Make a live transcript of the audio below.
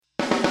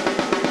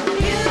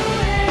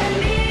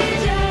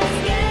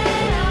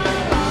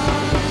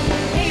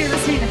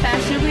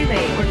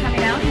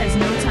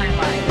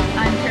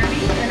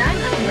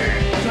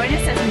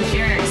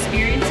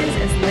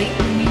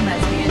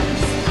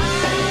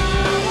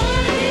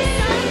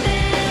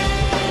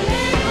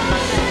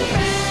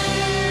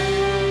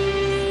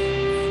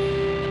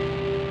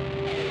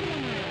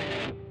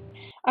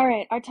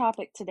our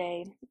topic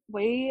today,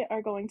 we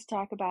are going to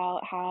talk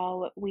about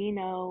how we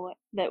know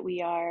that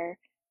we are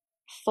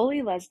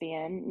fully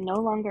lesbian, no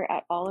longer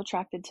at all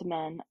attracted to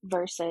men,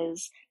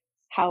 versus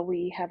how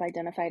we have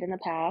identified in the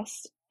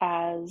past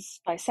as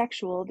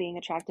bisexual, being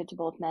attracted to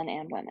both men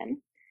and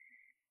women.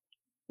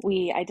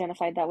 We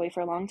identified that way for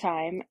a long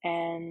time,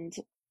 and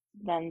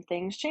then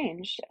things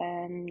changed.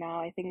 And now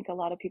I think a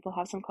lot of people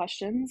have some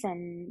questions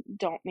and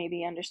don't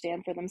maybe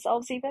understand for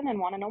themselves even and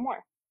want to know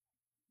more.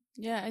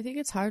 Yeah, I think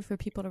it's hard for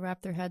people to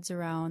wrap their heads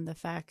around the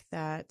fact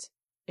that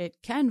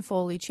it can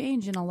fully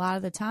change. And a lot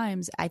of the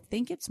times, I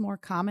think it's more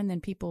common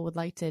than people would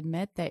like to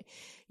admit that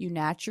you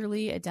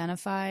naturally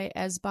identify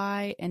as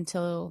bi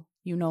until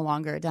you no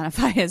longer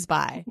identify as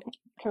bi.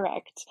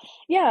 Correct.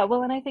 Yeah,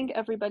 well, and I think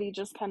everybody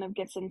just kind of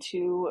gets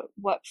into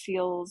what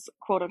feels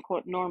quote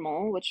unquote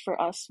normal, which for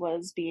us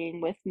was being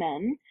with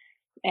men.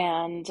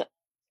 And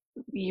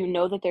you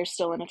know that there's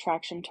still an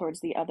attraction towards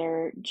the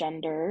other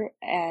gender.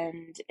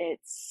 And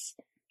it's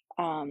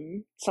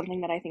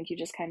something that I think you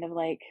just kind of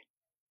like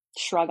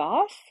shrug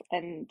off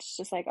and it's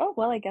just like, oh,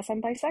 well, I guess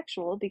I'm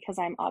bisexual because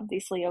I'm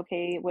obviously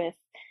okay with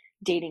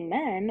dating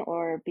men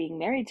or being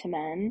married to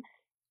men,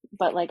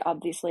 but like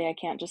obviously I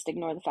can't just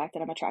ignore the fact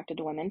that I'm attracted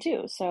to women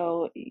too.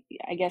 So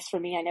I guess for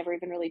me, I never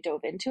even really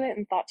dove into it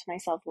and thought to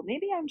myself, well,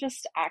 maybe I'm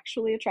just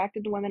actually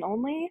attracted to women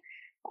only,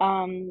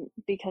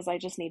 because I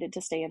just needed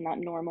to stay in that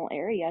normal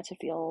area to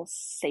feel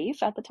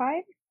safe at the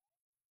time.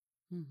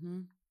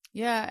 hmm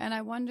Yeah, and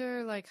I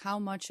wonder like how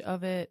much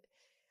of it,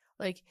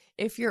 like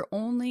if you're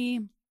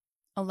only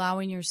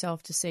allowing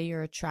yourself to say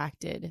you're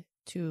attracted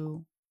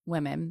to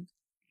women,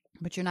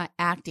 but you're not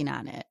acting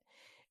on it,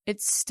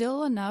 it's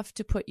still enough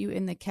to put you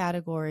in the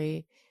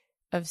category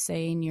of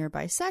saying you're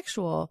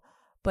bisexual,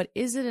 but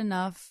is it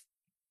enough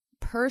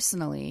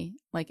personally?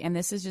 Like, and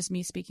this is just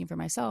me speaking for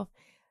myself,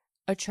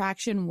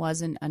 attraction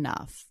wasn't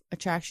enough.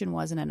 Attraction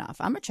wasn't enough.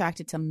 I'm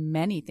attracted to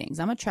many things.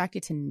 I'm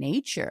attracted to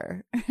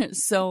nature.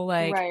 So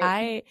like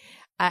Right.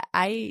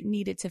 I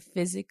needed to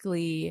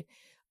physically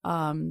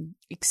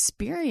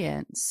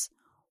experience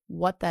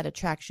what that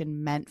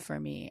attraction meant for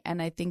me.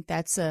 And I think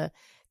that's a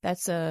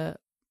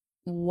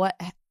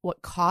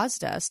what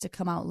caused us to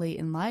come out late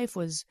in life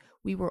was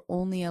we were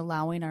only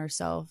allowing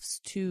ourselves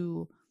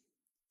to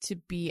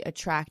be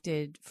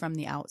attracted from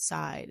the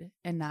outside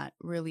and not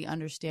really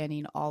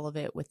understanding all of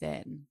it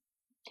within.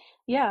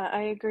 Yeah,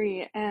 I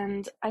agree.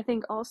 And I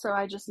think also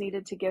I just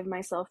needed to give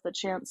myself the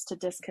chance to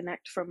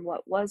disconnect from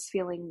what was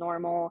feeling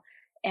normal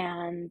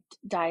and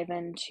dive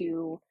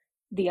into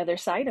the other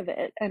side of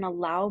it and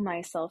allow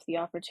myself the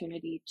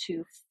opportunity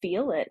to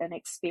feel it and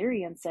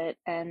experience it.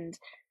 And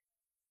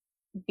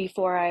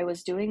before I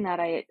was doing that,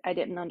 I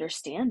didn't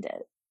understand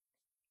it.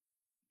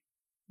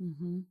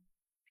 hmm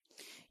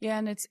Yeah,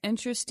 and it's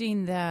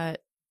interesting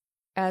that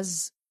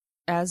as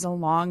as a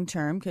long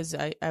term, because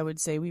I would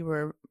say we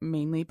were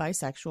mainly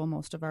bisexual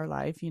most of our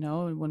life,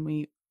 when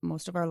we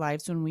most of our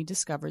lives when we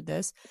discovered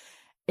this,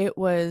 it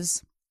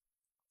was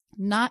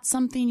not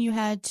something you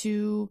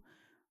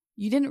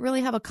didn't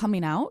really have a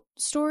coming out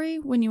story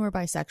when you were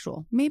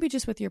bisexual. Maybe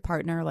just with your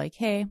partner, like,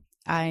 hey,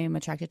 I'm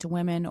attracted to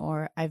women,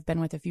 or I've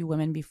been with a few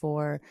women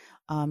before.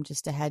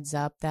 Just a heads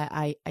up that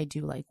I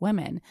do like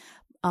women.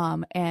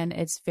 And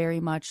it's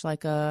very much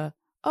like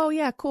oh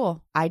yeah,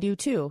 cool. I do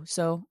too.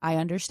 So I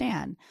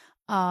understand.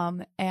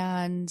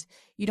 And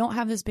you don't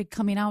have this big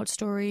coming out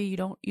story. You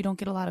don't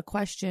get a lot of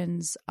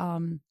questions.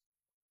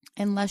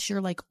 Unless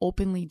you're like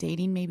openly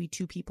dating maybe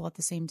two people at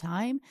the same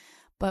time.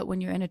 But when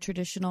you're in a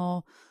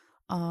traditional,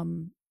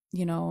 um,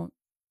 you know,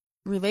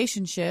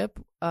 relationship,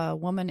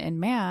 woman and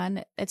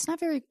man, it's not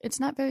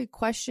very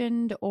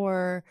questioned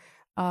or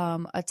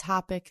a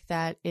topic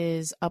that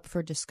is up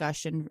for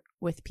discussion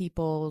with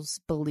people's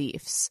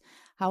beliefs.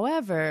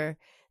 However,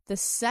 the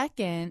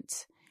second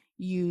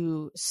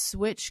you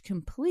switch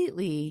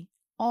completely,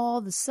 all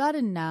of a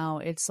sudden now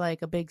it's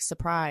like a big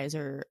surprise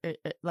or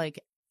like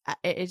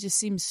it just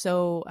seems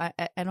so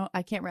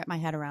I can't wrap my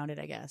head around it,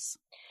 I guess.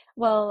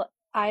 Well,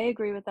 I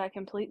agree with that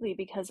completely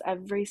because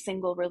every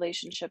single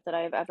relationship that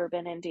I've ever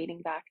been in,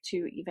 dating back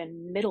to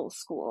even middle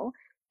school,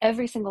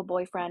 every single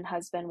boyfriend,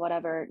 husband,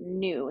 whatever,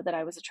 knew that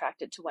I was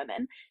attracted to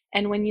women.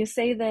 And when you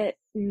say that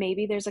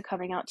maybe there's a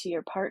coming out to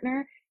your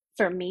partner,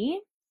 for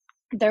me,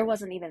 there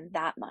wasn't even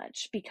that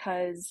much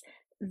because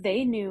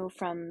they knew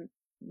from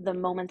the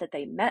moment that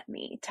they met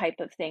me type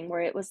of thing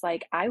where it was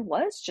like I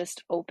was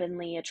just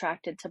openly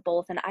attracted to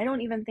both, and I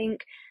don't even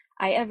think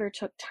I ever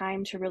took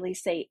time to really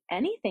say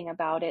anything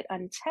about it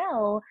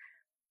until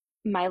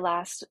my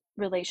last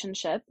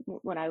relationship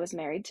when I was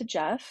married to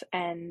Jeff,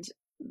 and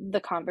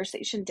the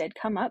conversation did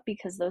come up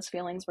because those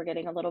feelings were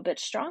getting a little bit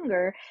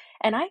stronger.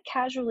 And I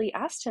casually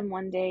asked him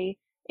one day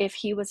if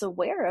he was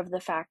aware of the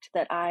fact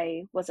that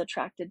I was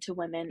attracted to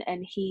women,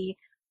 and he,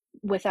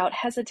 without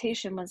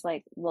hesitation, was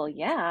like, well,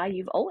 yeah,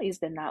 you've always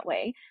been that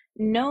way.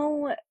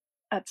 No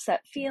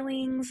upset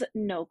feelings,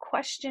 no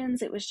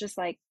questions. It was just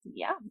like,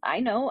 yeah,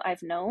 I know,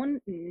 I've known,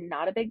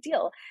 not a big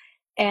deal.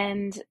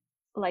 And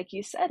like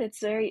you said, it's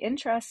very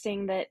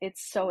interesting that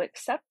it's so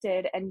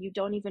accepted and you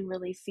don't even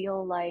really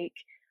feel like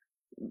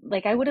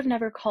like I would have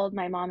never called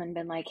my mom and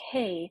been like,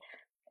 "Hey,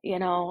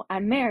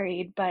 I'm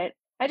married, but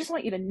I just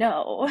want you to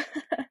know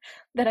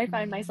that I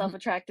find myself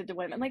attracted to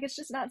women." Like it's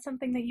just not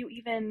something that you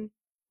even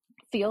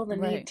feel the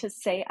need Right. to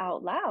say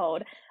out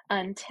loud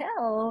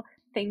until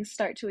things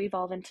start to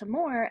evolve into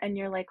more and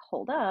you're like,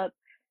 "Hold up.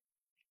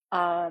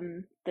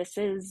 This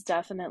is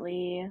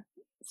definitely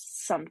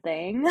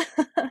something."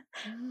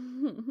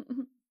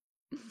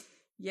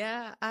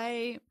 Yeah,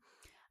 I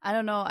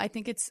don't know. I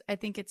think it's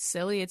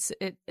silly.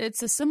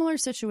 It's a similar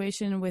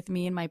situation with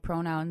me and my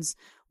pronouns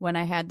when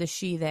I had the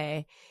she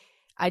they.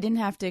 I didn't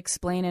have to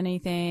explain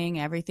anything.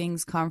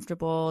 Everything's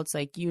comfortable. It's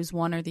like use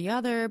one or the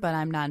other, but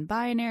I'm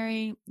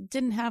non-binary.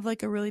 Didn't have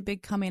like a really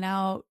big coming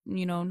out,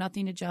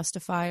 nothing to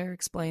justify or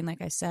explain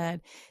like I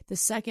said. The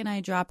second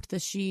I dropped the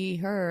she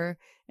her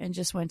and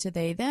just went to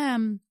they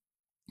them,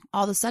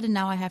 all of a sudden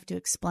now I have to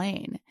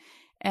explain.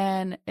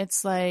 And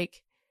it's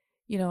like,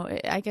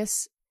 I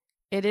guess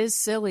it is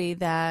silly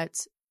that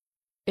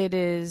it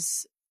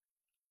is,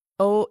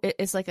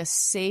 it's like a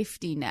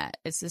safety net.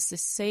 It's just a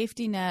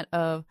safety net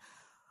of,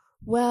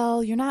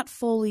 well, you're not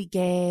fully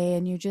gay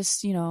and you're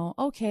just,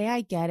 okay,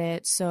 I get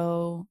it.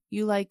 So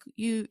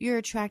you're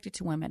attracted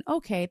to women.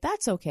 Okay,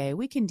 that's okay.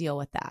 We can deal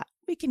with that.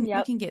 We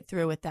Yep. can get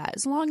through with that.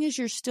 As long as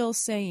you're still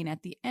saying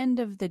at the end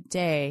of the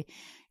day,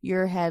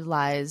 your head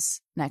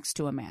lies next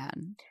to a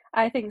man.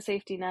 I think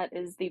safety net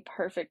is the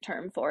perfect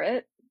term for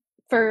it.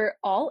 For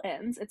all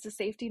ends, it's a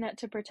safety net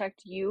to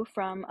protect you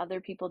from other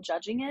people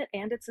judging it,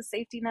 and it's a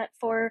safety net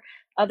for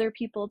other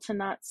people to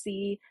not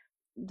see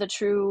the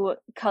true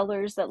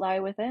colors that lie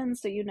within,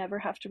 so you never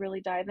have to really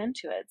dive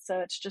into it. So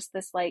it's just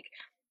this like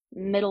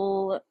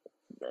middle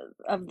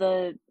of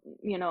the,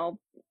 you know,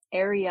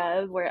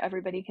 area where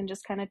everybody can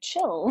just kind of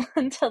chill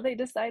until they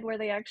decide where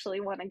they actually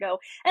want to go.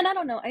 And I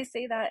don't know, I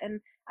say that and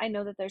I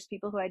know that there's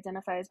people who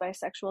identify as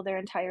bisexual their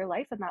entire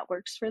life and that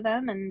works for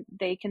them and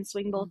they can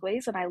swing both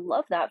ways and I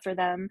love that for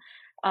them.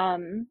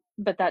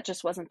 But that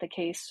just wasn't the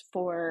case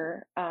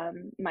for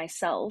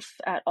myself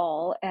at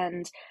all.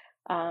 And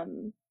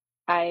um,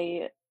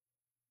 I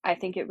I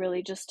think it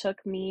really just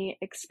took me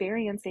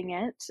experiencing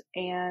it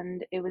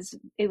and it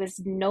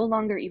was no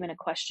longer even a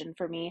question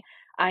for me.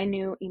 I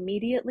knew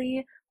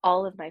immediately,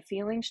 all of my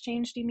feelings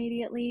changed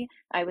immediately.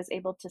 I was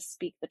able to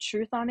speak the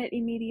truth on it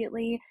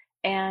immediately,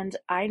 and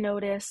I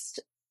noticed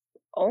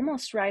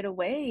almost right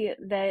away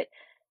that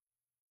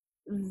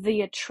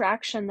the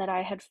attraction that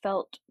I had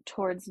felt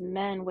towards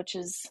men, which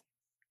is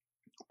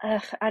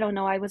I don't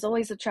know. I was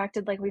always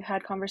attracted, like we've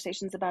had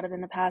conversations about it in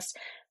the past,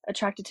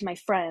 attracted to my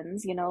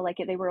friends, like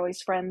they were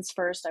always friends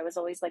first. I was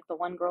always like the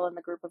one girl in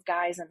the group of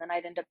guys, and then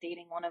I'd end up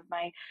dating one of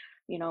my,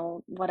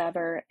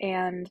 whatever.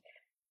 And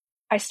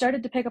I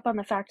started to pick up on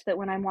the fact that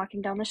when I'm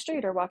walking down the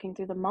street or walking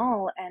through the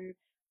mall and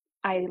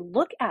I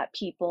look at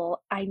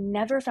people, I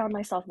never found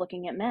myself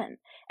looking at men.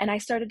 And I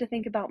started to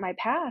think about my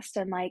past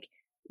and like,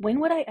 when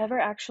would I ever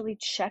actually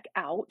check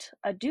out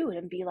a dude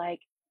and be like,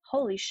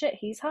 holy shit,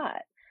 he's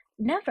hot?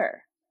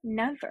 Never,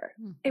 never.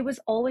 Hmm. It was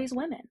always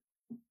women.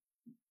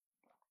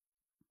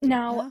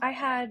 Now, Yeah. I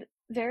had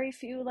very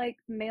few like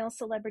male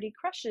celebrity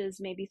crushes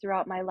maybe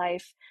throughout my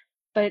life,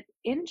 but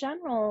in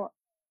general,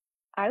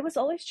 I was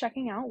always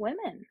checking out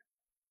women.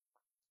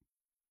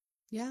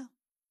 Yeah.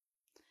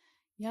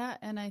 Yeah.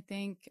 And I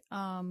think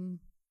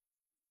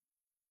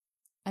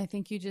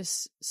you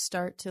just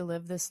start to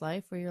live this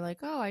life where you're like,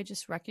 oh, I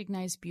just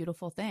recognize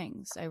beautiful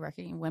things. I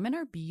recognize women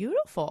are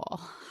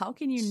beautiful. How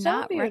can you So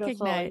not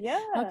beautiful. recognize,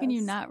 how can you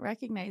Yes. not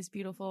recognize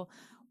beautiful,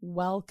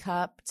 well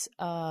kept,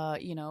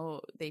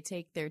 they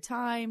take their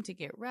time to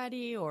get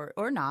ready or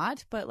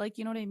not, but like,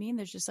 you know what I mean?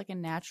 There's just like a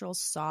natural,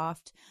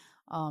 soft,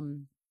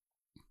 um,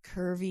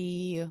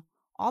 curvy,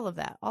 all of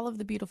that, all of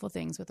the beautiful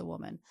things with a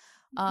woman.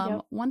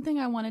 Yep. One thing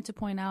I wanted to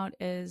point out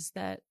is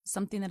that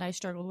something that I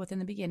struggled with in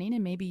the beginning,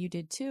 and maybe you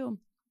did too,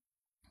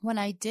 when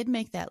I did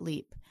make that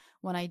leap,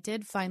 when I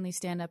did finally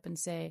stand up and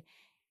say,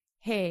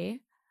 hey,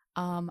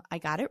 I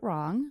got it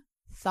wrong,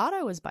 thought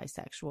I was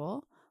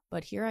bisexual,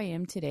 but here I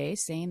am today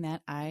saying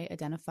that I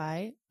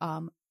identify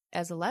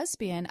as a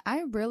lesbian,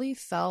 I really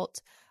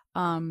felt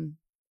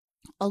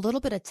a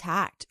little bit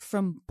attacked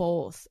from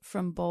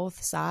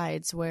both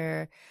sides,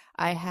 where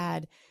I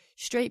had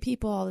straight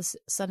people all of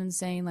a sudden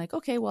saying like,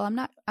 okay, well, I'm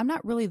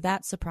not really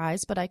that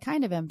surprised, but I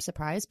kind of am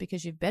surprised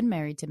because you've been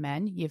married to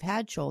men, you've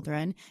had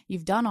children,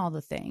 you've done all the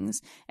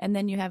things. And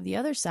then you have the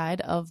other side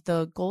of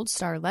the gold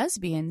star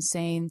lesbians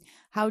saying,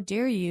 how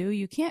dare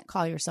you can't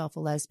call yourself a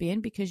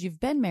lesbian because you've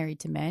been married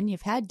to men,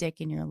 you've had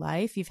dick in your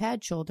life, you've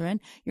had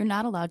children, you're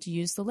not allowed to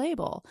use the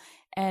label.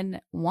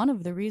 And one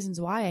of the reasons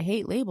why I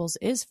hate labels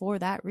is for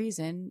that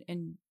reason.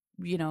 And,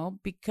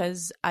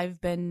 because I've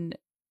been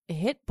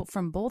hit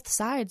from both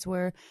sides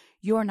where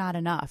you're not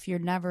enough, you're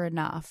never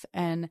enough.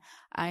 And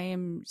I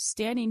am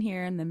standing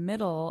here in the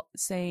middle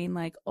saying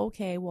like,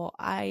 okay, well,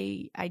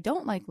 I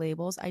don't like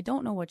labels. I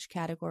don't know which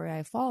category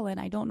I fall in.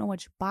 I don't know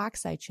which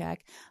box I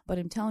check, but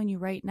I'm telling you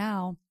right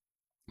now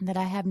that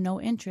I have no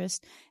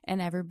interest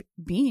in ever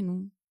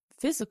being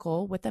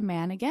physical with a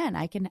man again.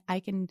 I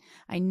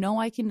know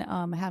I can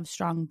have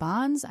strong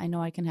bonds. I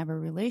know I can have a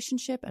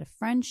relationship, a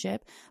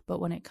friendship, but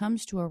when it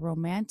comes to a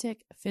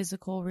romantic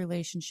physical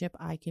relationship,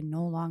 I can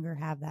no longer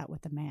have that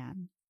with a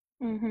man.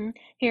 Hmm.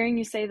 Hearing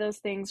you say those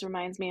things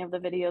reminds me of the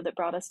video that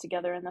brought us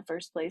together in the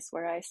first place,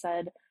 where I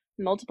said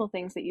multiple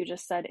things that you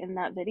just said in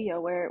that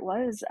video, where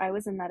I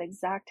was in that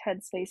exact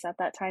headspace at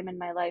that time in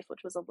my life,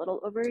 which was a little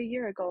over a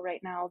year ago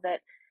right now,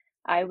 that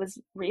I was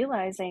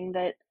realizing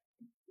that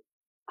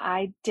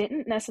I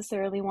didn't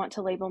necessarily want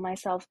to label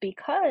myself,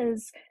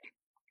 because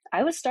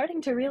I was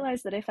starting to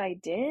realize that if I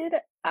did,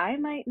 I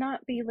might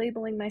not be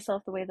labeling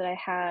myself the way that I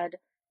had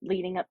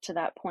leading up to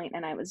that point.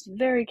 And I was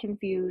very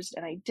confused,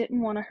 and I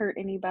didn't want to hurt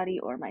anybody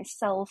or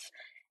myself.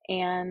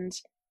 And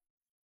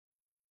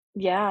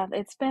yeah,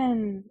 it's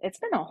been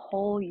a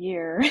whole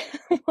year.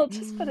 We'll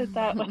just put it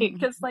that way.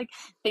 Because like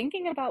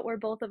thinking about where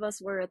both of us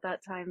were at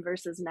that time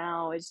versus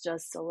now is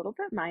just a little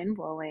bit mind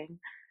blowing.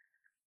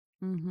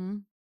 Mm-hmm.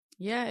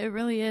 Yeah, it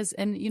really is.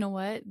 And you know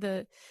what?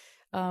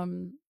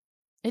 Um,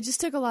 it just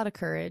took a lot of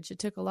courage. It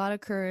took a lot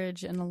of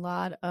courage and a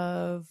lot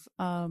of,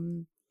 I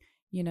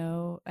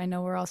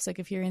know we're all sick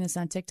of hearing this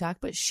on TikTok,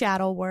 but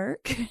shadow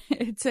work.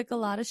 It took a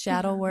lot of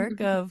shadow work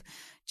of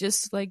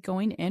just like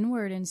going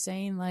inward and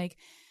saying, like,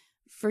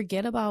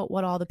 forget about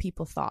what all the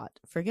people thought,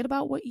 forget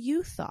about what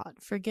you thought,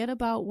 forget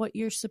about what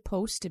you're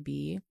supposed to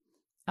be,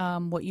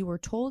 what you were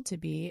told to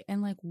be,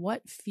 and like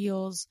what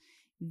feels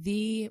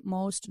the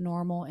most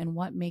normal and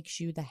what makes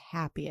you the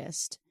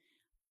happiest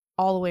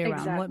all the way around, what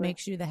Exactly.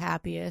 makes you the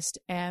happiest.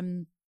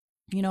 And,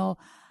 you know,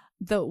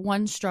 the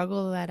one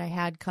struggle that I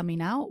had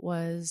coming out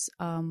was,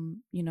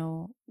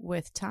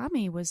 with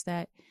Tommy, was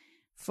that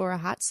for a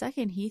hot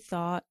second, he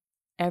thought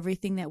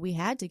everything that we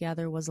had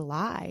together was a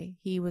lie.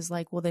 He was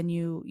like, well, then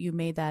you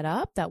made that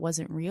up. That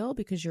wasn't real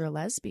because you're a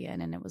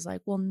lesbian. And it was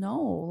like, well, no,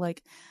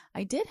 like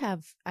I did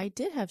have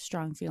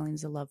strong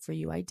feelings of love for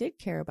you. I did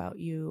care about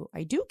you.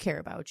 I do care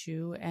about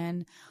you.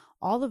 And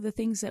all of the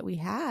things that we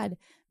had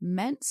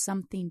meant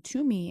something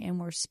to me and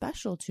were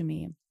special to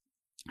me.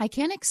 I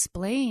can't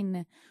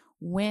explain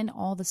when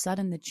all of a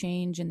sudden the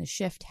change and the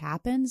shift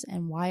happens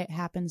and why it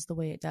happens the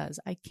way it does.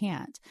 I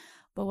can't.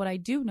 But what I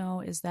do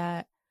know is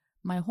that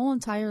my whole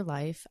entire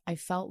life, I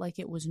felt like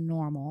it was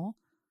normal.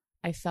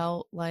 I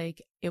felt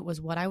like it was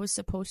what I was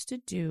supposed to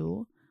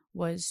do,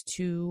 was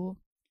to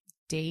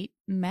date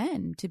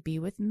men, to be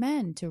with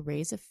men, to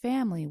raise a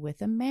family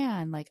with a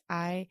man. Like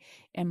I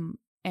am.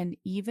 And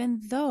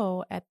even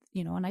though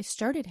and I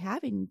started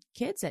having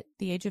kids at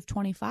the age of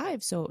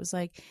 25. So it was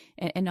like,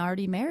 and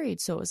already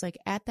married. So it was like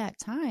at that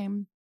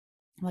time,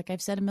 like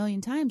I've said a million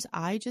times,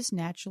 I just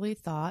naturally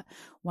thought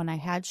when I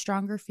had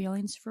stronger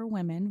feelings for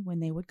women,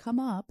 when they would come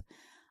up,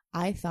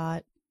 I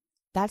thought,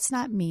 that's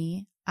not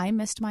me. I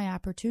missed my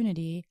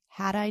opportunity.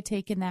 Had I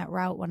taken that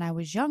route when I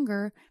was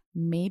younger,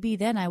 maybe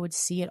then I would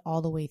see it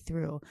all the way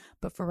through.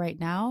 But for right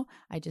now,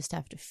 I just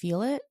have to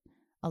feel it,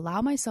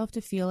 allow myself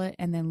to feel it,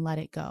 and then let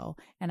it go.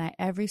 And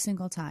every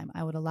single time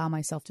I would allow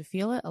myself to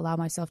feel it, allow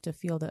myself to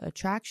feel the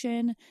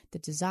attraction, the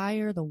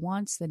desire, the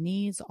wants, the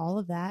needs, all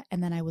of that.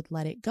 And then I would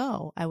let it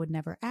go. I would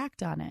never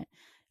act on it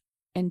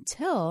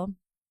until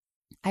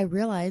I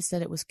realized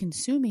that it was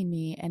consuming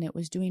me and it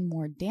was doing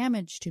more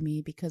damage to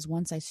me, because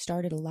once I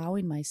started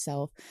allowing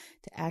myself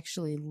to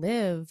actually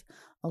live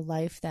a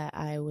life that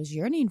I was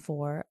yearning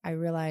for, I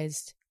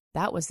realized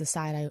that was the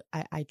side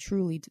I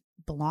truly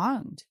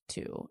belonged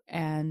to.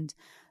 And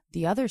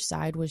the other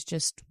side was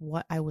just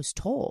what I was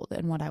told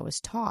and what I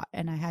was taught.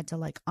 And I had to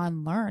like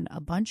unlearn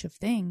a bunch of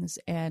things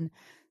and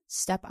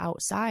step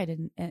outside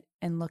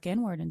and look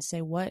inward and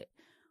say, what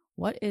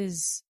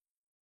is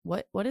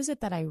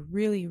it that I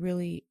really,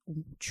 really,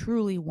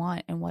 truly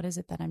want? And what is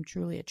it that I'm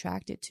truly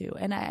attracted to?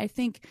 And I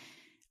think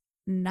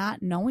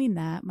not knowing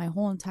that my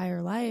whole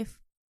entire life,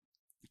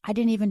 I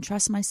didn't even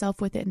trust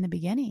myself with it in the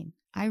beginning.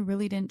 I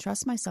really didn't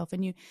trust myself.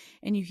 And you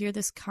hear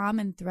this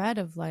common thread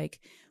of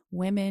like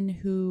women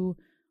who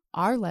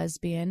are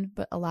lesbian,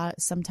 but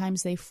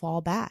sometimes they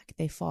fall back.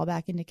 They fall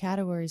back into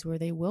categories where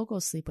they will go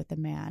sleep with a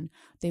man.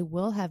 They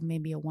will have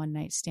maybe a one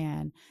night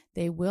stand.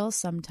 They will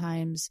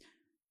sometimes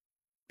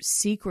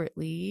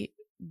secretly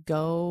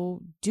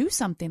go do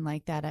something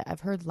like that.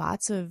 I've heard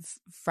lots of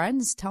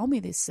friends tell me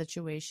this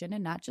situation,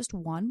 and not just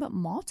one, but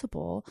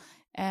multiple.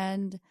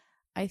 And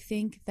I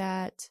think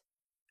that,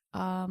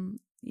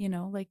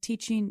 like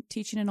teaching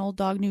an old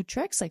dog new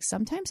tricks, like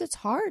sometimes it's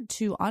hard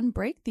to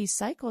unbreak these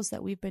cycles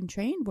that we've been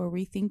trained where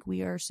we think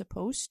we are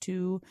supposed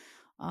to,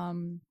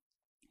 kind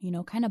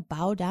of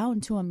bow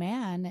down to a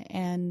man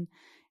and,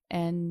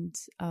 and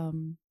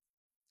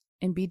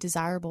be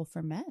desirable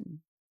for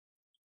men.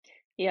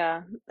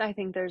 Yeah, I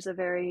think there's a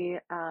very,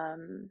 I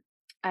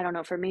don't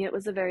know, for me it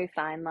was a very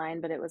fine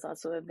line, but it was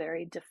also a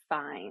very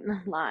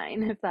define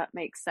line, if that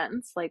makes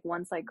sense. Like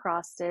once I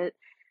crossed it,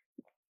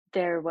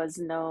 there was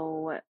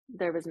no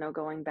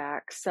going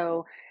back.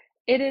 So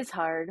it is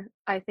hard.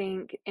 I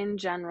think in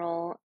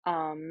general,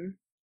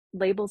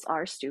 labels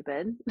are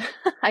stupid.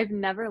 I've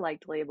never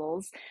liked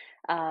labels.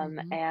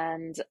 Mm-hmm.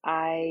 And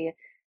I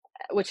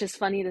which is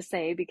funny to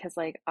say because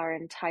like our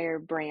entire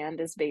brand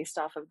is based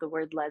off of the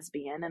word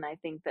lesbian. And I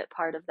think that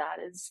part of that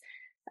is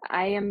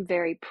I am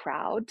very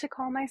proud to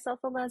call myself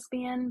a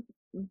lesbian,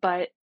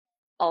 but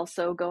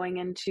also going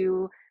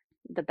into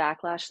the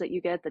backlash that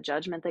you get, the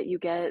judgment that you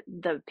get,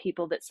 the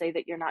people that say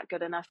that you're not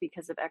good enough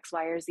because of X,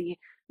 Y, or Z.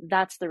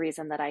 That's the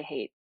reason that I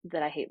hate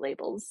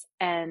labels.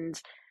 And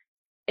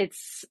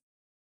it's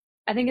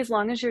I think as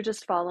long as you're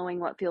just following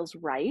what feels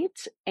right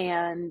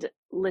and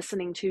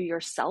listening to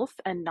yourself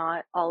and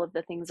not all of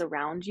the things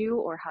around you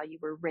or how you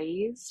were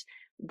raised,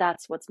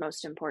 that's what's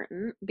most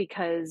important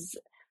because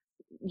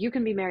you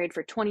can be married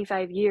for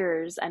 25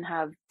 years and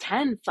have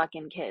 10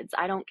 fucking kids.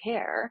 I don't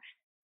care.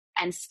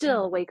 And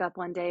still Mhm. wake up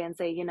one day and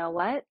say, you know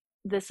what?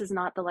 This is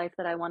not the life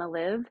that I want to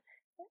live.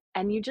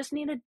 And you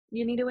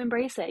need to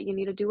embrace it. You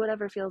need to do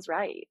whatever feels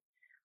right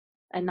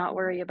and not Mhm.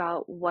 worry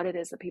about what it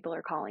is that people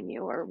are calling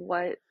you or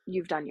what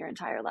you've done your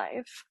entire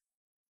life.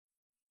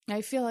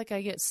 I feel like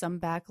I get some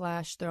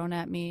backlash thrown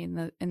at me in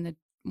the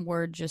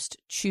word just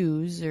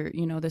choose, or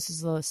this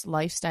is this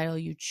lifestyle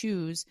you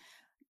choose,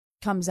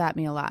 comes at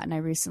me a lot. And I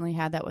recently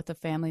had that with a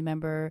family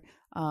member,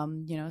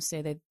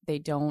 say that they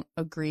don't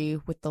agree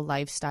with the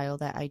lifestyle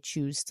that I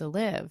choose to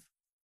live.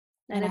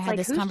 And And I it's had like,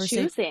 this who's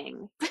conversation.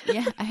 choosing?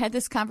 Yeah, I had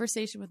this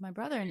conversation with my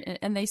brother,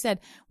 and they said,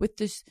 with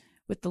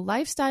the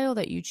lifestyle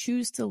that you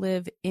choose to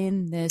live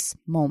in this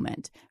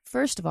moment.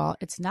 First of all,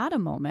 it's not a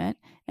moment,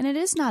 and it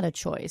is not a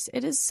choice.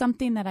 It is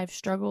something that I've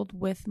struggled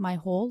with my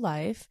whole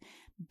life,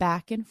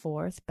 back and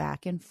forth,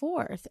 back and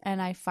forth.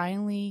 And I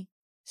finally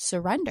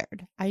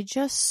surrendered. I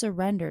just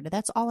surrendered.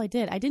 That's all I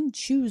did. I didn't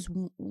choose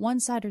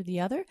one side or the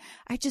other.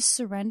 I just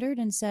surrendered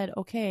and said,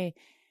 okay,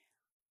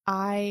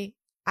 I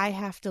I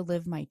have to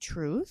live my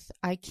truth.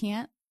 I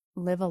can't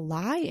live a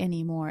lie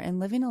anymore. And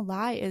living a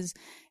lie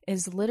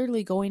is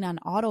literally going on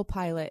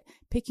autopilot,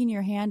 picking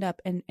your hand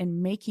up and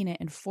making it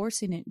and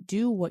forcing it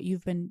do what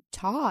you've been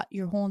taught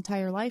your whole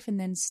entire life, and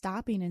then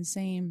stopping and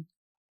saying,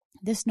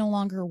 this no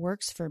longer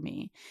works for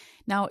me.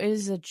 Now,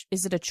 is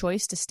it a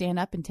choice to stand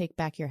up and take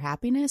back your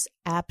happiness?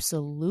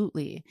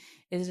 Absolutely.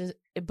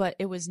 But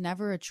it was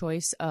never a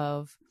choice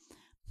of,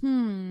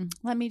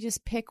 let me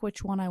just pick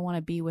which one I want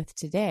to be with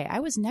today. I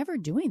was never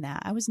doing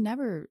that. I was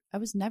never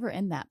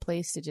in that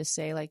place to just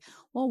say like,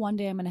 well, one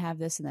day I'm going to have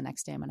this and the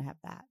next day I'm going to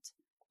have that.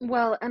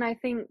 Well, and I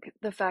think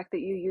the fact that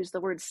you use the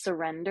word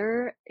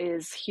surrender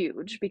is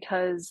huge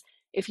because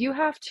if you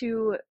have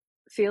to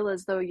feel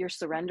as though you're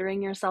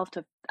surrendering yourself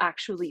to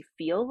actually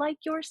feel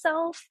like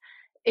yourself,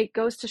 it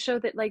goes to show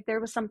that like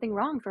there was something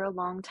wrong for a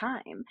long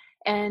time.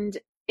 And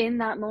in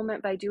that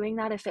moment, by doing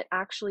that, if it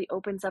actually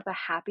opens up a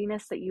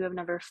happiness that you have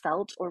never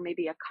felt, or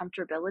maybe a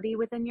comfortability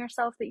within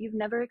yourself that you've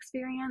never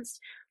experienced,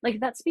 like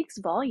that speaks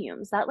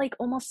volumes. That like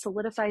almost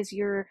solidifies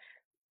your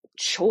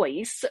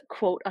choice,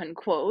 quote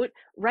unquote,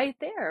 right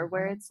there,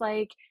 where Mm-hmm. it's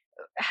like,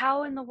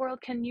 how in the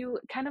world can you,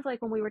 kind of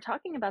like when we were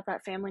talking about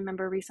that family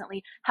member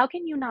recently, how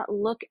can you not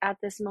look at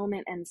this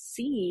moment and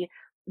see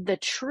the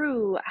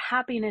true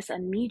happiness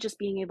and me just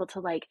being able to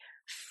like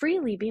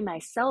freely be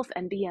myself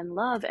and be in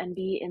love and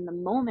be in the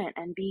moment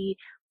and be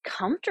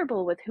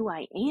comfortable with who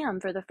I am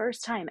for the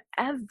first time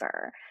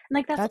ever. And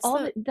like That's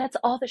the that's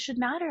all that should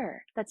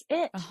matter. That's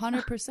it.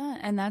 100%.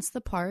 And that's the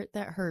part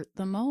that hurt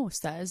the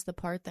most. That is the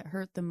part that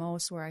hurt the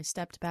most, where I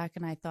stepped back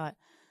and I thought,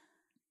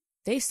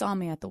 they saw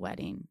me at the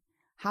wedding.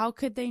 How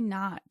could they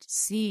not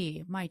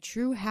see my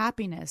true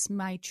happiness?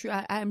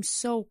 I'm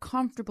so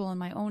comfortable in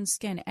my own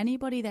skin.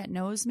 Anybody that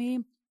knows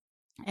me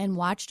and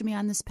watched me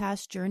on this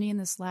past journey in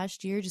this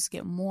last year just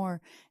get more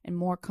and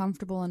more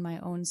comfortable in my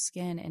own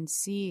skin and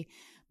see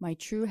my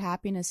true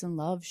happiness and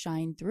love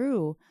shine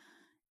through.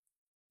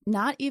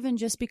 Not even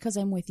just because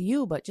I'm with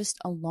you, but just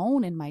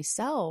alone in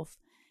myself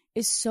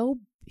is so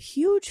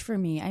huge for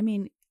me. I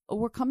mean,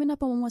 we're coming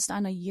up almost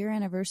on a year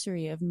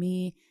anniversary of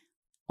me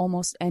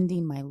almost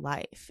ending my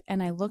life.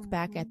 And I look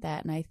back at Mhm.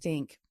 that and I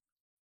think,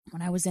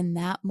 when I was in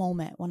that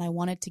moment, when I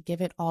wanted to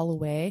give it all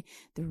away,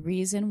 the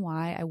reason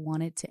why I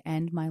wanted to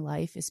end my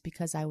life is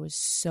because I was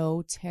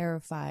so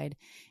terrified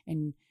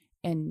and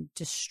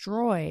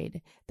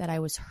destroyed that I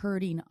was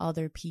hurting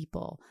other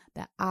people,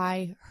 that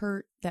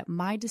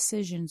my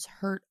decisions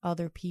hurt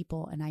other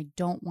people, and I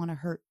don't want to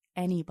hurt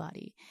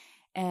anybody.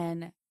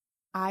 And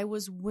I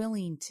was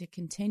willing to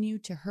continue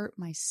to hurt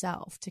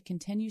myself, to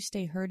continue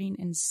stay hurting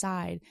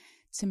inside,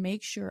 to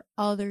make sure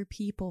other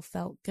people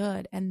felt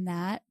good. And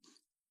that,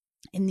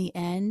 in the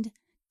end,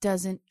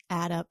 doesn't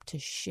add up to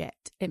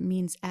shit. It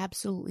means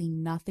absolutely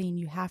nothing.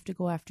 You have to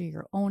go after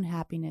your own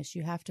happiness.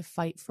 You have to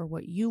fight for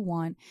what you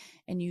want,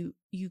 and you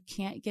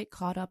can't get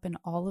caught up in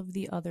all of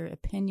the other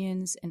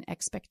opinions and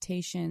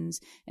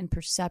expectations and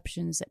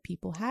perceptions that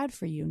people had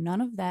for you. None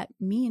of that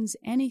means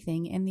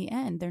anything in the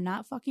end. They're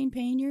not fucking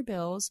paying your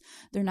bills.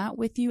 They're not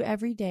with you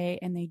every day,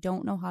 and they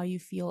don't know how you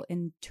feel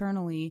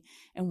internally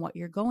and what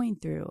you're going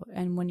through.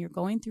 And when you're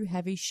going through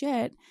heavy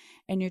shit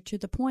and you're to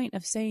the point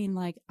of saying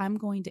like, I'm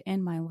going to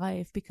end my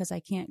life because I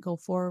can't go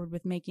forward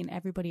with making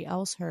everybody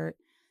else hurt,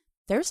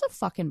 there's a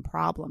fucking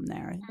problem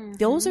there.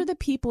 Those Mm-hmm. are the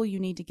people you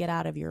need to get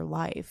out of your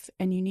life,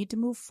 and you need to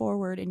move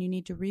forward, and you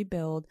need to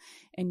rebuild,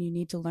 and you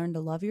need to learn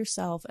to love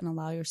yourself and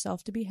allow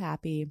yourself to be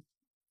happy.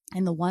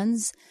 And the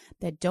ones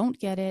that don't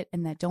get it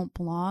and that don't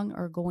belong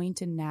are going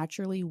to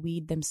naturally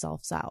weed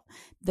themselves out.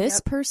 This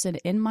Yep. person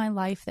in my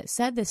life that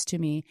said this to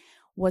me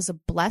was a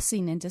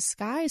blessing in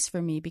disguise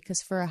for me,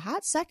 because for a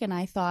hot second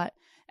I thought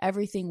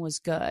everything was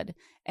good.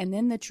 And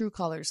then the true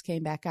colors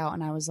came back out,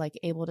 and I was like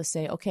able to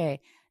say, okay,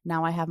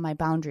 now I have my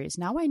boundaries.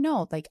 Now I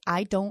know, like,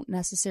 I don't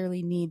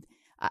necessarily need,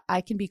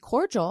 I can be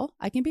cordial,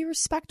 I can be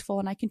respectful,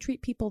 and I can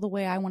treat people the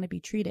way I want to be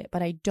treated,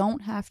 but I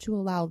don't have to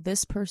allow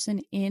this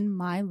person in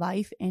my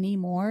life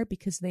anymore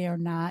because they are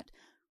not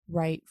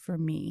right for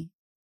me.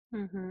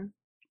 Mm-hmm.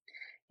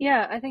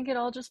 Yeah, I think it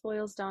all just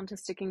boils down to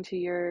sticking to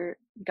your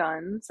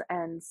guns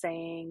and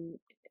saying,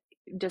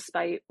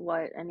 despite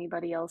what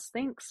anybody else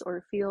thinks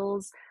or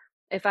feels,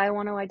 if I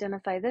want to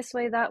identify this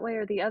way, that way,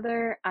 or the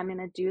other, I'm going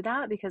to do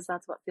that because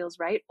that's what feels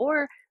right.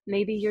 Or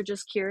maybe you're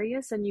just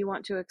curious and you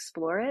want to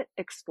explore it,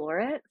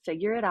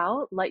 figure it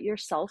out, let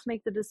yourself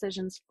make the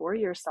decisions for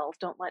yourself.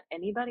 Don't let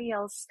anybody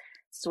else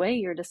sway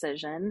your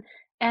decision,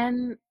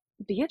 and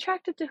be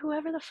attracted to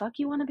whoever the fuck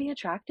you want to be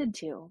attracted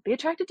to. Be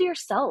attracted to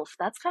yourself.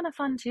 That's kind of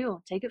fun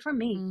too. Take it from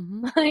me.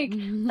 Mm-hmm. Like, that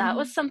Mm-hmm.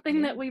 was something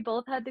Yeah. that we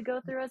both had to go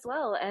through as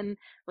well, and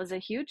was a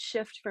huge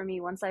shift for me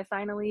once I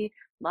finally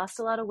lost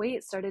a lot of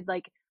weight, started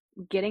like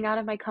getting out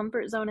of my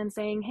comfort zone and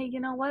saying, hey, you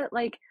know what?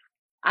 Like,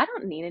 I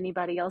don't need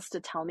anybody else to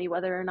tell me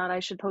whether or not I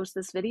should post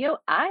this video.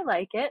 I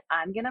like it.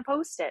 I'm going to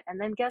post it. And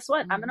then guess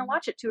what? I'm going to Mm-hmm.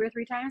 watch it 2 or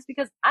 3 times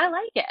because I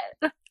like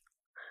it.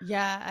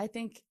 Yeah, I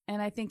think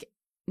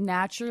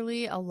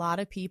naturally a lot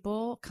of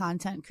people,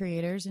 content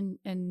creators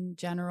in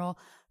general,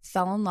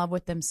 fell in love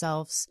with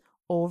themselves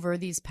over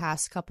these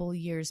past couple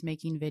years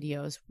making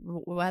videos.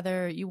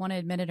 Whether you want to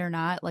admit it or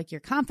not, like, you're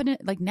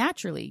confident, like,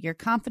 naturally your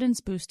confidence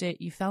boosted,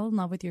 you fell in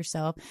love with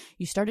yourself,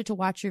 you started to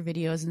watch your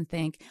videos and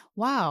think,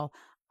 wow,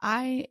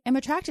 I am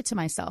attracted to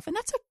myself. And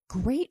that's a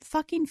great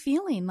fucking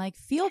feeling. Like,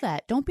 feel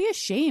that. Don't be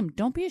ashamed.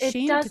 Don't be It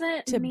ashamed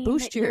doesn't to mean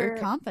boost that your you're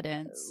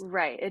confidence.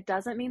 right. It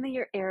doesn't mean that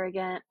you're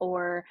arrogant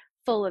or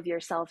full of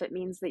yourself. It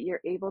means that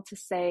you're able to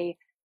say,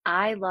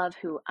 I love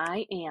who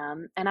I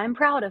am and I'm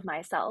proud of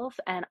myself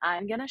and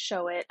I'm going to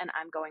show it and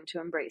I'm going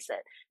to embrace it.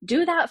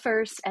 Do that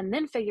first and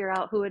then figure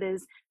out who it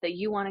is that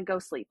you want to go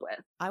sleep with.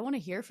 I want to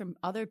hear from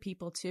other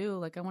people too.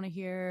 Like, I want to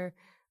hear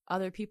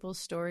other people's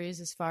stories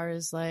as far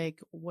as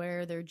like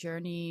where their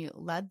journey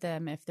led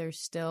them, if they're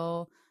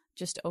still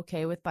just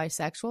okay with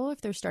bisexual,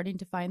 if they're starting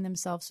to find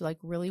themselves like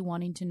really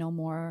wanting to know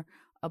more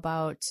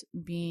about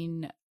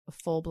being a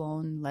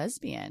full-blown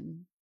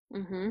lesbian.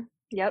 Mhm.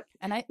 Yep.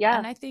 And I Yeah.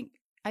 and I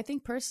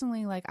think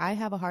personally, like, I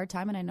have a hard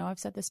time, and I know I've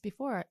said this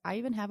before, I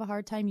even have a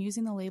hard time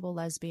using the label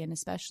lesbian,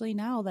 especially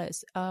now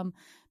that's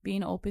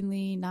being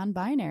openly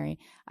non-binary.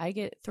 I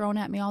get thrown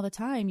at me all the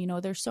time. You know,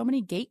 there's so many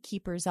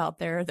gatekeepers out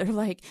there. They're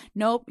like,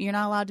 nope, you're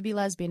not allowed to be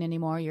lesbian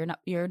anymore.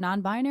 You're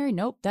non-binary.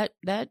 Nope,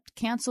 that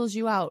cancels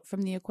you out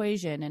from the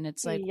equation. And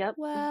it's like, Yep.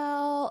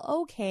 well,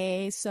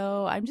 okay,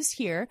 so I'm just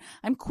here.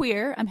 I'm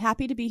queer. I'm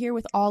happy to be here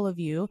with all of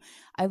you.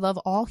 I love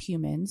all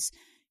humans.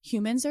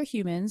 Humans are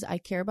humans. I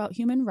care about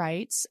human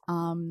rights.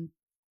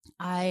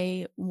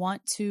 I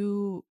want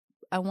to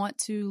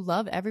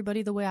love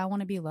everybody the way I want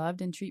to be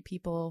loved, and treat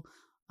people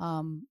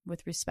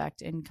with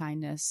respect and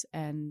kindness,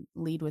 and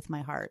lead with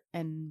my heart.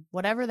 And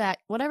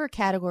whatever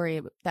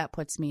category that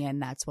puts me in,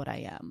 that's what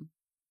I am.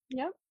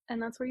 Yep. And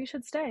that's where you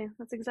should stay.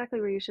 That's exactly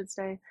where you should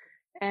stay.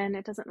 And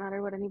it doesn't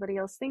matter what anybody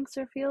else thinks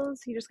or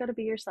feels. You just got to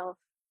be yourself.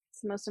 It's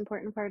the most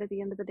important part at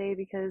the end of the day,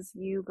 because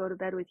you go to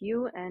bed with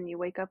you and you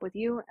wake up with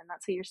you, and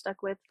that's who you're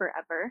stuck with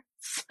forever.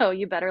 So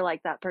you better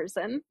like that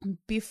person.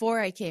 Before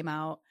I came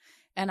out,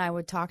 and I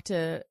would talk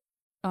to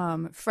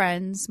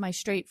friends, my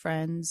straight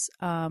friends,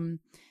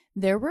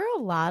 there were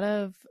a lot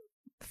of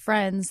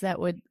friends that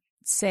would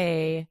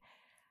say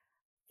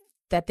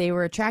that they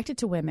were attracted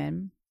to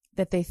women,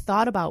 that they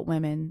thought about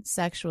women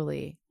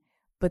sexually,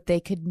 but they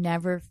could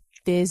never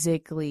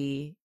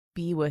physically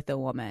be with a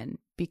woman,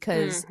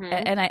 because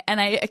Mm-hmm. and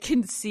I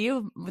can see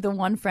the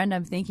one friend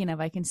I'm thinking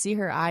of, I can see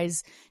her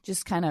eyes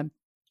just kind of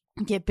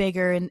get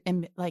bigger,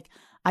 and like,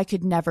 I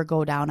could never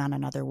go down on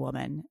another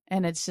woman.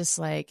 And it's just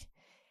like,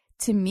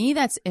 to me,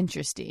 that's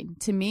interesting.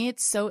 To me,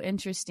 it's so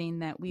interesting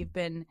that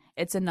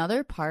it's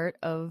another part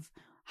of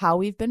how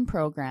we've been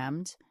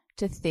programmed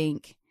to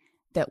think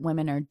that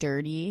women are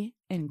dirty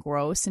and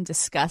gross and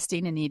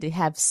disgusting and need to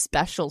have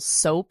special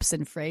soaps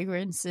and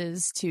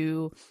fragrances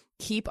to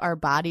keep our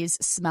bodies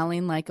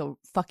smelling like a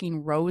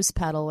fucking rose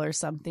petal or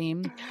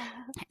something.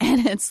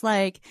 And it's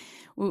like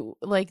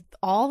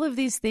all of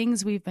these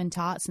things we've been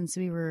taught since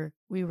we were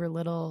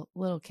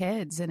little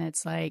kids. And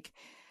it's like,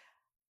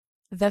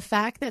 the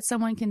fact that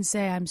someone can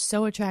say, I'm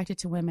so attracted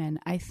to women.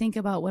 I think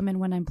about women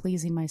when I'm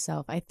pleasing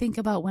myself. I think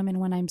about women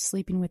when I'm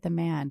sleeping with a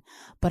man,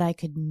 but I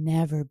could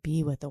never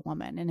be with a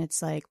woman. And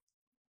it's like,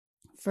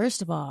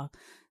 first of all,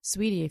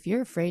 sweetie, if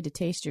you're afraid to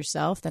taste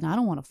yourself, then I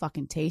don't want to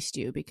fucking taste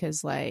you,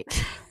 because like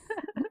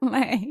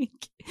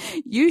Like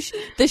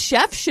the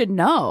chef should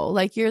know.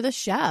 Like, you're the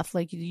chef.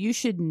 Like, you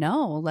should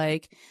know.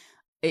 Like,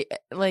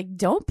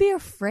 don't be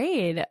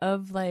afraid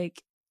of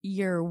like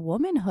your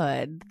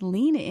womanhood.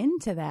 Lean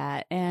into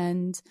that.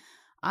 And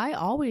I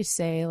always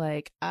say,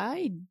 like,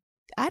 I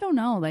don't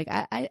know. Like,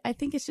 I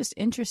think it's just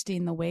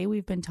interesting the way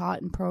we've been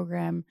taught and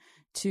programmed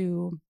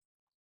to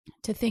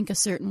think a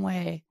certain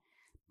way,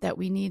 that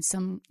we need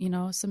some,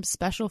 some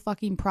special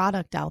fucking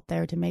product out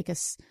there to make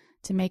us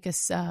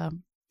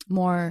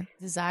more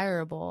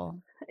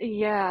desirable.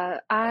 Yeah,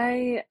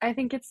 I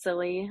think it's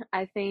silly.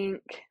 I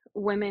think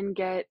women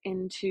get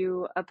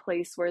into a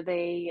place where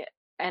they,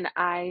 and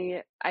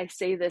I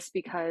say this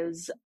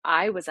because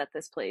I was at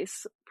this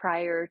place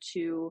prior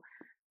to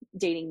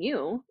dating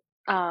you,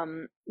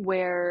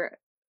 where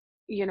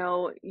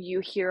you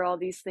hear all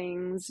these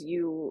things,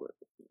 you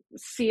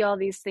see all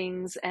these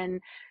things,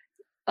 and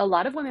a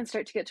lot of women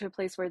start to get to a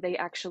place where they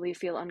actually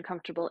feel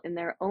uncomfortable in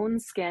their own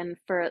skin,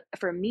 for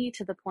me,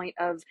 to the point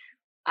of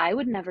I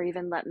would never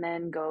even let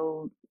men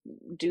go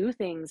do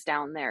things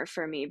down there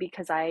for me,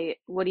 because I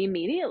would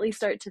immediately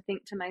start to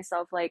think to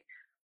myself, like,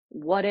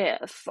 what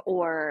if,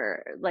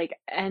 or like,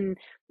 and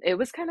it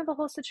was kind of a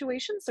whole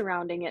situation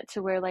surrounding it,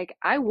 to where like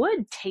I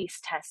would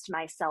taste test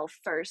myself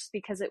first,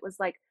 because it was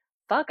like,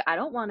 fuck, I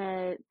don't want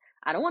to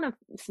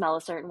smell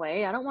a certain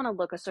way, I don't want to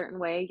look a certain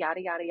way,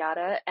 yada yada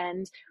yada.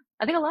 And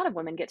I think a lot of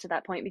women get to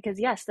that point because,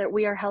 yes, that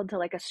we are held to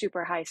like a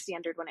super high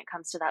standard when it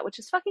comes to that, which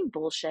is fucking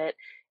bullshit.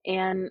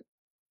 And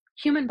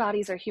human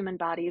bodies are human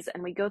bodies,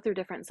 and we go through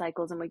different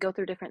cycles and we go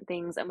through different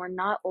things, and we're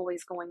not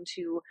always going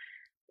to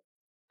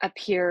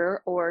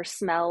appear or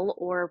smell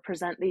or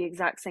present the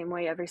exact same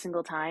way every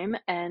single time.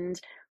 And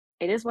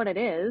it is what it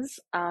is.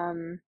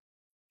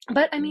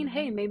 But I mean,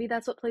 hey, Mhm. maybe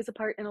that's what plays a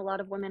part in a lot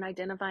of women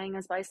identifying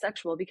as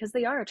bisexual, because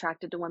they are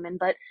attracted to women,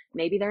 but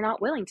maybe they're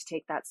not willing to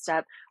take that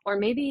step. Or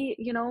maybe,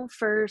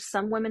 for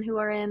some women who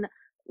are in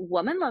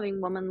woman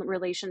loving woman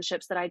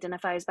relationships that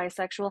identify as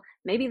bisexual,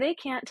 maybe they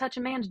can't touch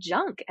a man's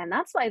junk. And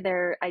that's why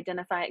they're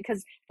identifying,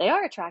 because they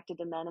are attracted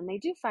to men and they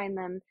do find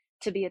them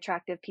to be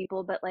attractive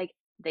people, but like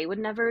they would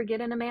never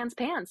get in a man's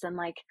pants. And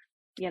like,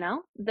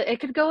 it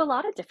could go a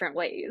lot of different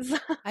ways.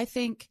 I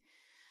think,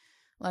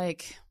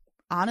 like,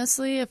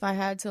 honestly, if I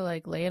had to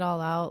like lay it all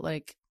out,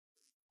 like,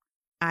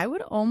 I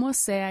would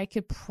almost say I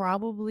could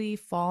probably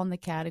fall in the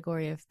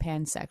category of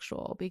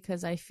pansexual,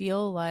 because I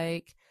feel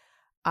like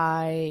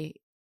I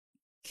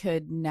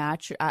could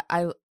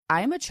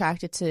I'm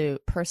attracted to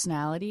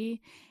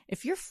personality.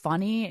 If you're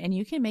funny and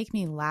you can make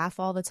me laugh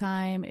all the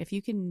time, if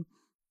you can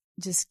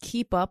just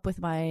keep up with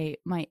my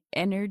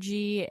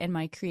energy and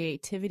my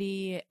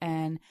creativity,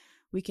 and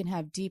we can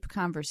have deep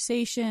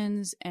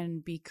conversations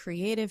and be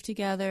creative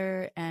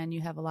together, and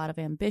you have a lot of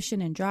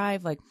ambition and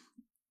drive, like,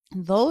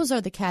 those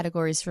are the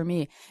categories for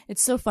me.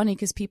 It's so funny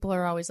because people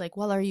are always like,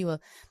 well, are you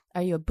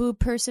a boob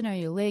person? Are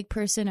you a leg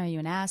person? Are you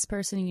an ass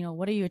person?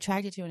 What are you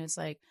attracted to? And it's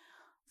like,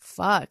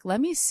 fuck,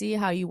 let me see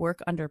how you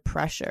work under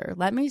pressure.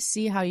 Let me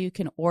see how you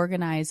can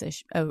organize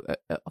a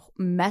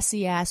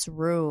messy ass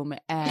room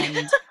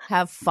and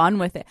have fun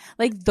with it.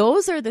 Like,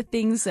 those are the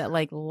things that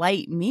like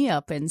light me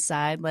up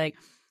inside. Like,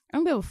 I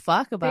don't give a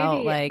fuck about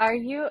Baby, like,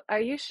 are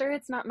you sure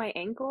it's not my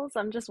ankles?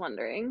 I'm just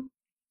wondering.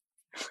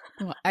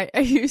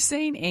 are you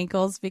saying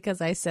ankles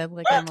because I said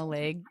like I'm a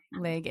leg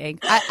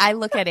ankle? I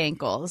look at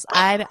ankles.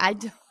 I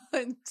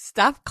don't,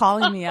 stop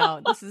calling me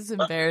out. This is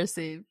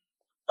embarrassing.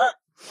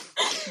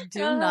 Do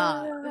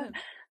not. Uh,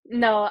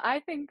 no,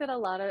 I think a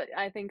lot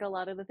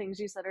of the things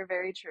you said are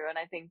very true, and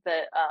I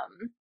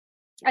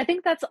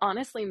think that's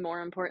honestly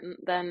more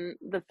important than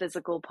the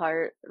physical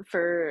part,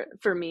 for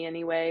me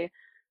anyway.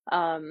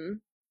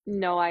 Um,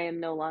 no, I am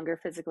no longer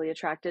physically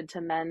attracted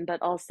to men,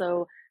 but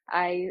also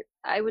I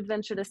would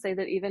venture to say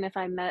that even if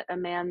I met a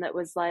man that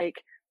was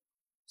like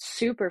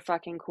super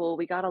fucking cool,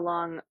 we got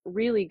along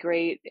really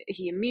great,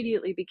 he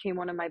immediately became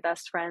one of my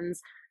best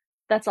friends,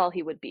 that's all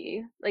he would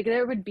be. Like,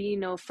 there would be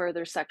no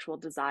further sexual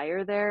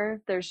desire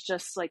there. There's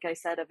just, like I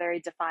said, a very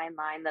defined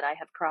line that I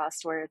have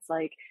crossed, where it's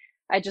like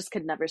I just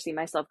could never see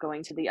myself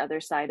going to the other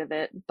side of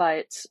it.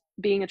 But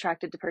being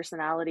attracted to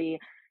personality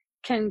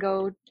can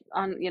go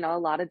on, a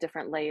lot of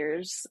different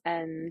layers,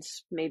 and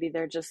maybe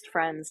they're just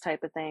friends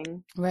type of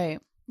thing. Right.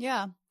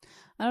 Yeah.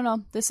 I don't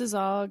know. This is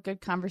all good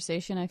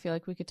conversation. I feel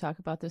like we could talk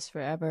about this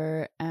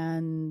forever.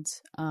 And,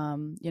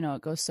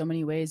 it goes so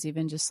many ways,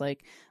 even just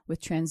like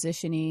with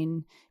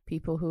transitioning,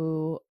 people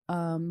who,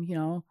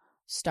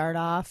 start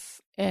off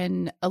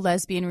in a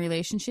lesbian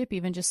relationship,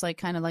 even just like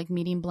kind of like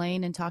meeting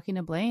Blaine and talking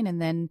to Blaine,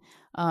 and then,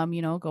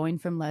 going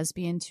from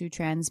lesbian to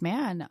trans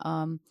man.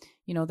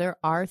 There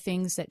are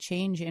things that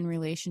change in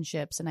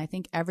relationships. And I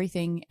think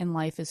everything in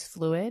life is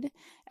fluid.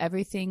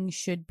 Everything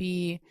should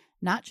be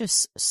not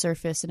just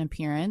surface and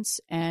appearance,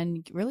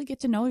 and really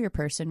get to know your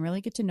person,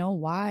 really get to know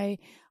why,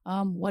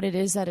 what it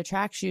is that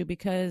attracts you,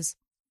 because,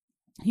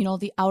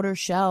 the outer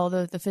shell,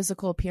 the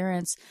physical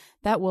appearance,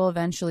 that will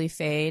eventually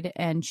fade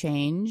and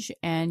change,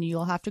 and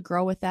you'll have to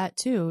grow with that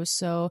too.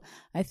 So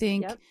I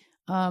think, Yep.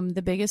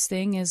 The biggest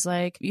thing is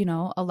like, you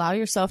know, allow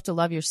yourself to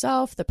love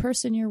yourself, the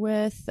person you're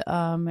with,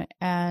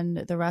 and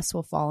the rest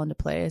will fall into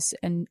place.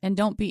 And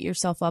don't beat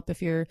yourself up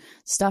if you're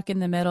stuck in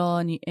the middle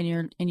and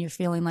you're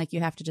feeling like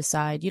you have to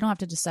decide. You don't have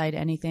to decide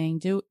anything.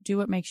 Do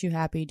what makes you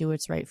happy. Do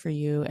what's right for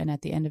you. And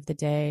at the end of the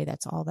day,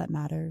 that's all that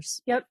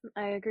matters. Yep,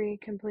 I agree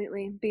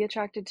completely. Be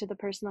attracted to the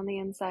person on the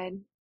inside,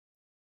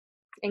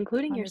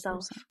 including 100%.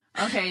 yourself.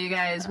 Okay, you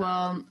guys.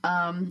 Well,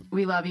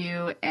 we love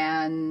you,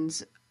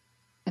 and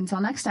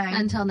until next time.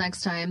 Until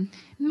next time.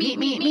 Meet.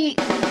 You and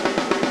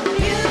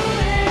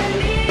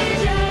me.